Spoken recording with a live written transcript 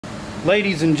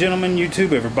Ladies and gentlemen,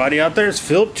 YouTube, everybody out there, it's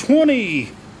Philip 20.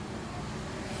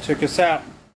 Check us out.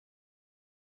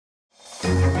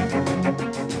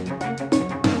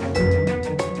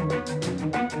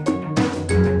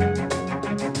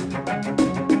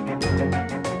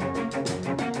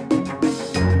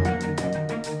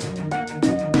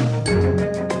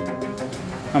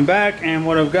 I'm back, and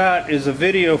what I've got is a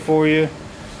video for you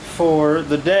for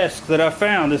the desk that I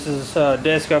found. This is a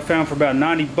desk I found for about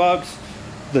 90 bucks.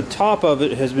 The top of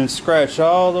it has been scratched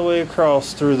all the way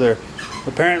across through there.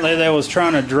 Apparently they was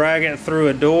trying to drag it through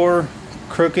a door,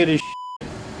 crooked as shit,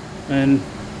 and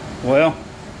well,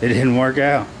 it didn't work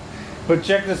out. But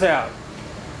check this out.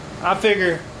 I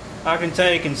figure I can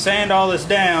take and sand all this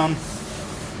down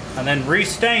and then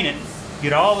restain it,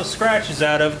 get all the scratches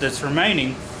out of it that's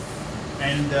remaining,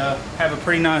 and have a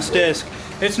pretty nice desk.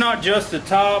 It's not just the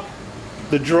top.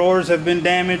 The drawers have been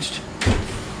damaged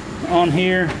on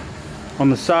here, on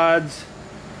the sides.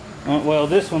 Well,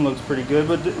 this one looks pretty good,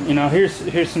 but you know,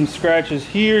 here's some scratches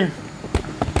here.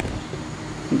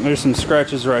 There's some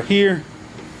scratches right here.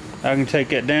 I can take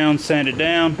that down, sand it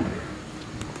down.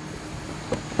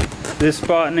 This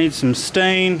spot needs some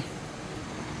stain.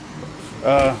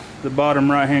 The bottom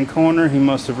right hand corner, he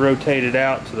must have rotated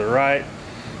out to the right.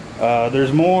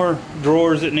 There's more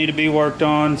drawers that need to be worked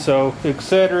on, so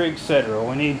etc, etc.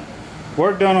 We need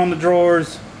work done on the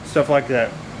drawers, stuff like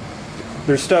that.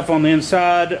 There's stuff on the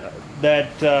inside that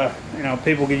you know,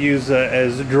 people could use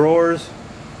as drawers,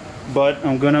 but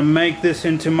I'm gonna make this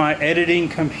into my editing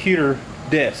computer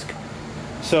desk.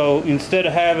 So instead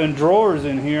of having drawers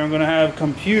in here, I'm gonna have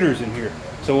computers in here.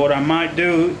 So what I might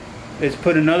do is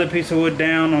put another piece of wood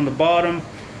down on the bottom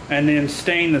and then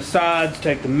stain the sides,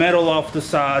 take the metal off the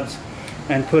sides,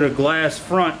 and put a glass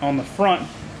front on the front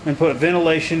and put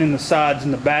ventilation in the sides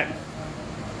and the back.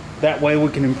 That way we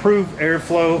can improve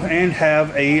airflow and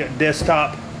have a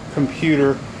desktop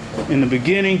computer in the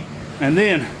beginning. And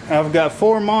then I've got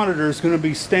 4 monitors going to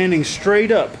be standing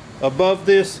straight up above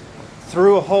this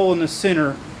through a hole in the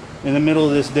center in the middle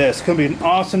of this desk. It's going to be an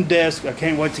awesome desk. I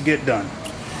can't wait to get done.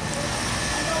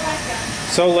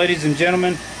 So ladies and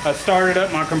gentlemen, I started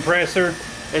up my compressor.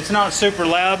 It's not super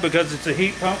loud because it's a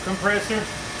heat pump compressor.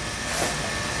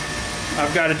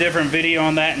 I've got a different video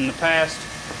on that in the past.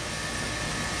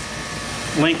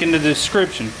 Link in the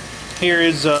description. Here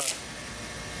is our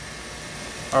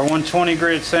 120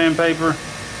 grit sandpaper,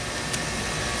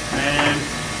 and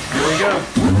here we go.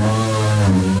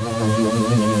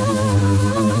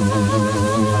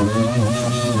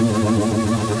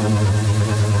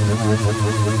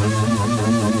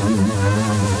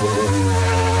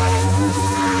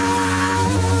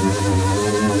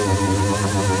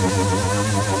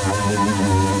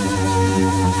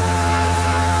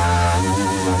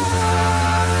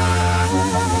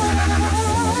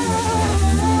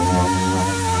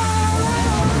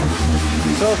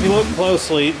 So if you look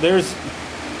closely, there's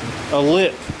a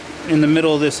lip in the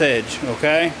middle of this edge,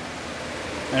 okay?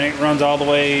 And it runs all the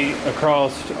way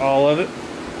across all of it.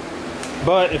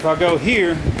 But if I go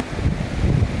here,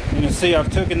 you can see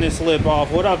I've taken this lip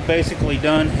off. What I've basically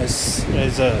done is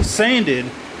sanded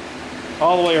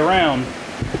all the way around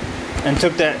and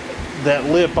took that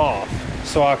lip off,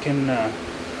 so I can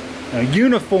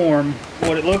uniform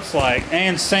what it looks like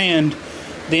and sand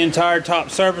the entire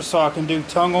top surface so I can do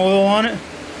tung oil on it.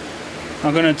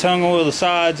 I'm going to tung oil the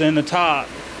sides and the top.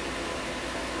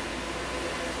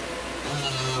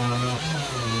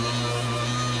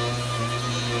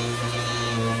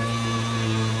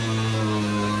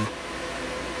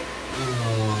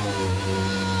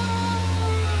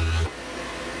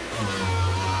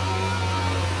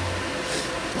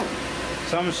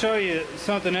 So I'm going to show you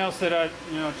something else that I,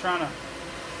 trying to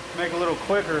make a little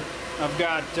quicker. I've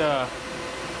got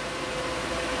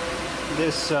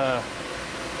this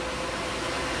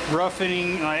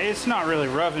roughening. It's not really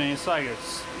roughening. It's like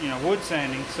it's wood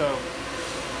sanding. So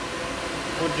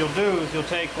what you'll do is you'll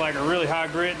take like a really high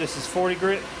grit. This is 40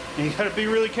 grit, and you got to be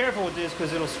really careful with this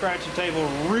because it'll scratch your table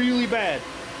really bad.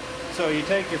 So you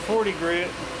take your 40 grit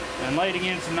and lay it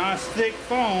against some nice thick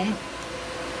foam.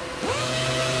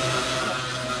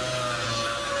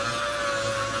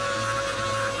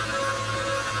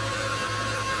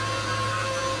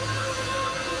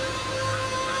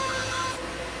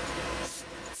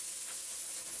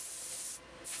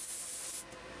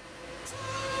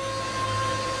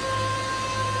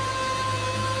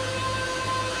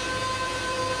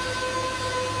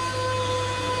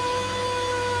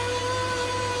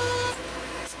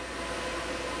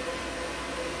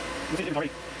 Already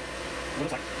what it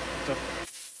looks like. So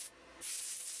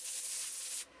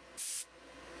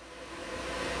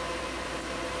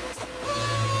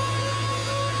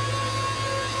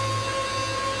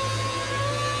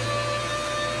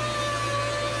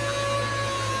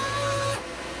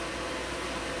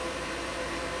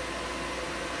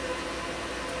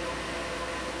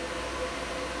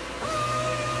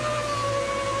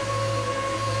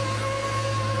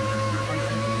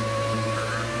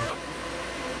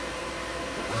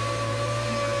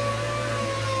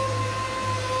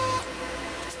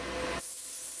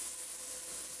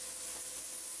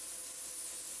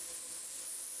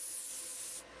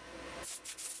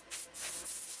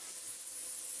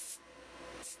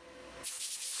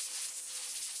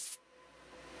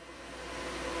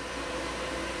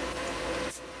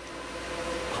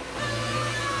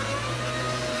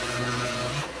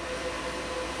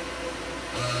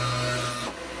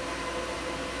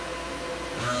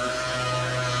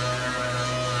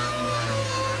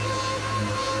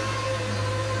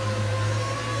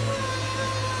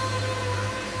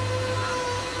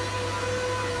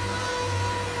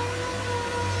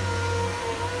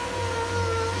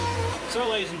So,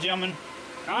 ladies and gentlemen,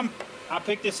 I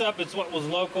picked this up. It's what was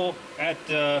local at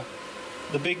the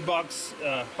big box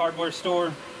hardware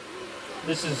store.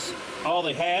 This is all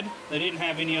they had. They didn't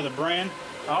have any other brand.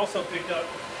 I also picked up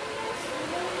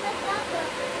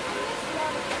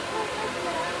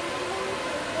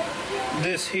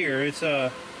this here. It's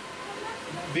a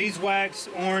beeswax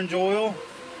orange oil.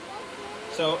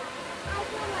 So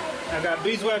I got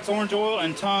beeswax orange oil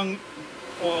and tongue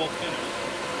oil finish.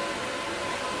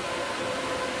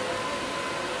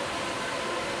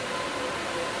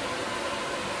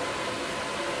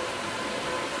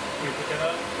 You pick it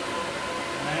up.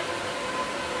 And that.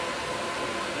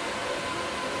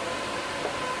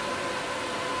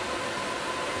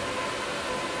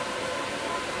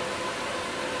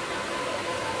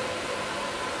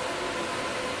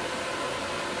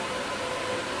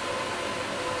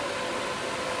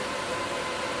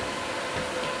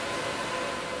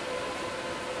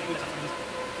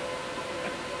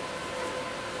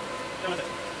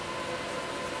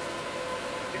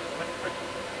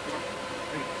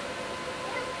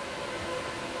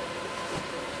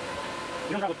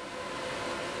 You don't grab it.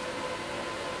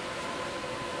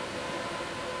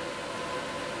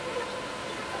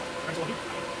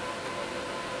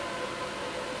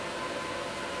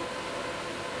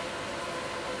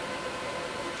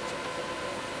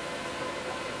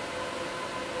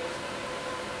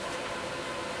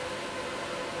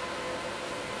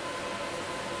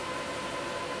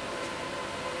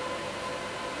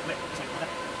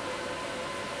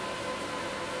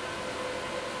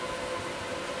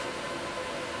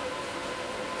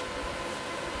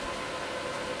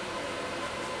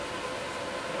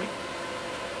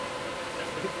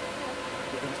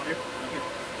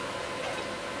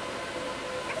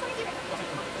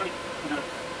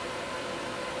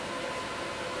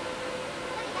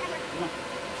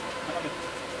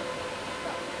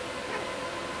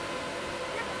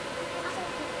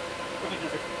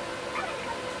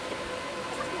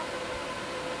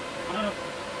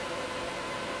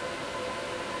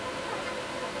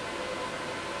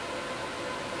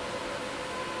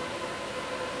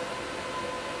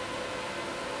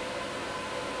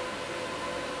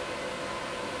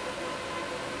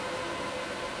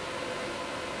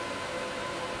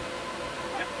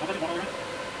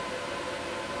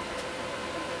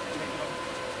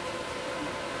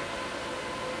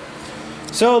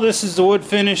 So this is the wood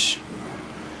finish.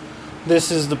 This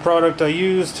is the product I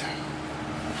used.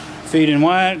 Feed and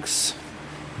wax.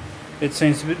 It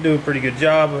seems to do a pretty good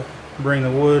job of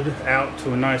bringing the wood out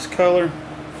to a nice color.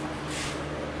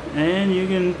 And you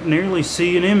can nearly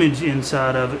see an image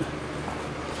inside of it.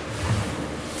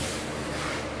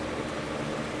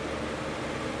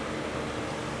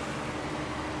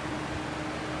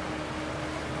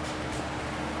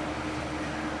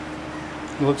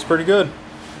 It looks pretty good.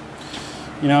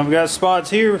 You know, I've got spots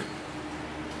here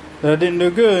that I didn't do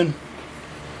good.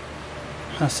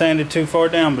 I sanded too far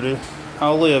down, but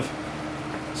I'll live.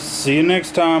 See you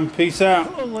next time. Peace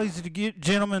out. Hello, ladies and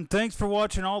gentlemen. Thanks for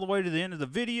watching all the way to the end of the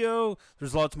video.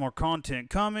 There's lots more content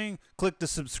coming. Click the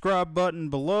subscribe button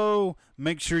below.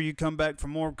 Make sure you come back for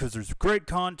more because there's great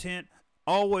content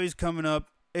always coming up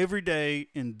every day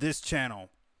in this channel.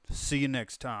 See you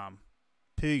next time.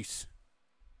 Peace.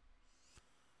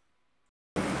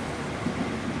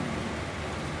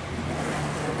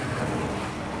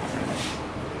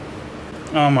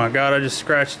 Oh my God, I just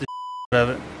scratched the out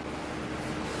of it.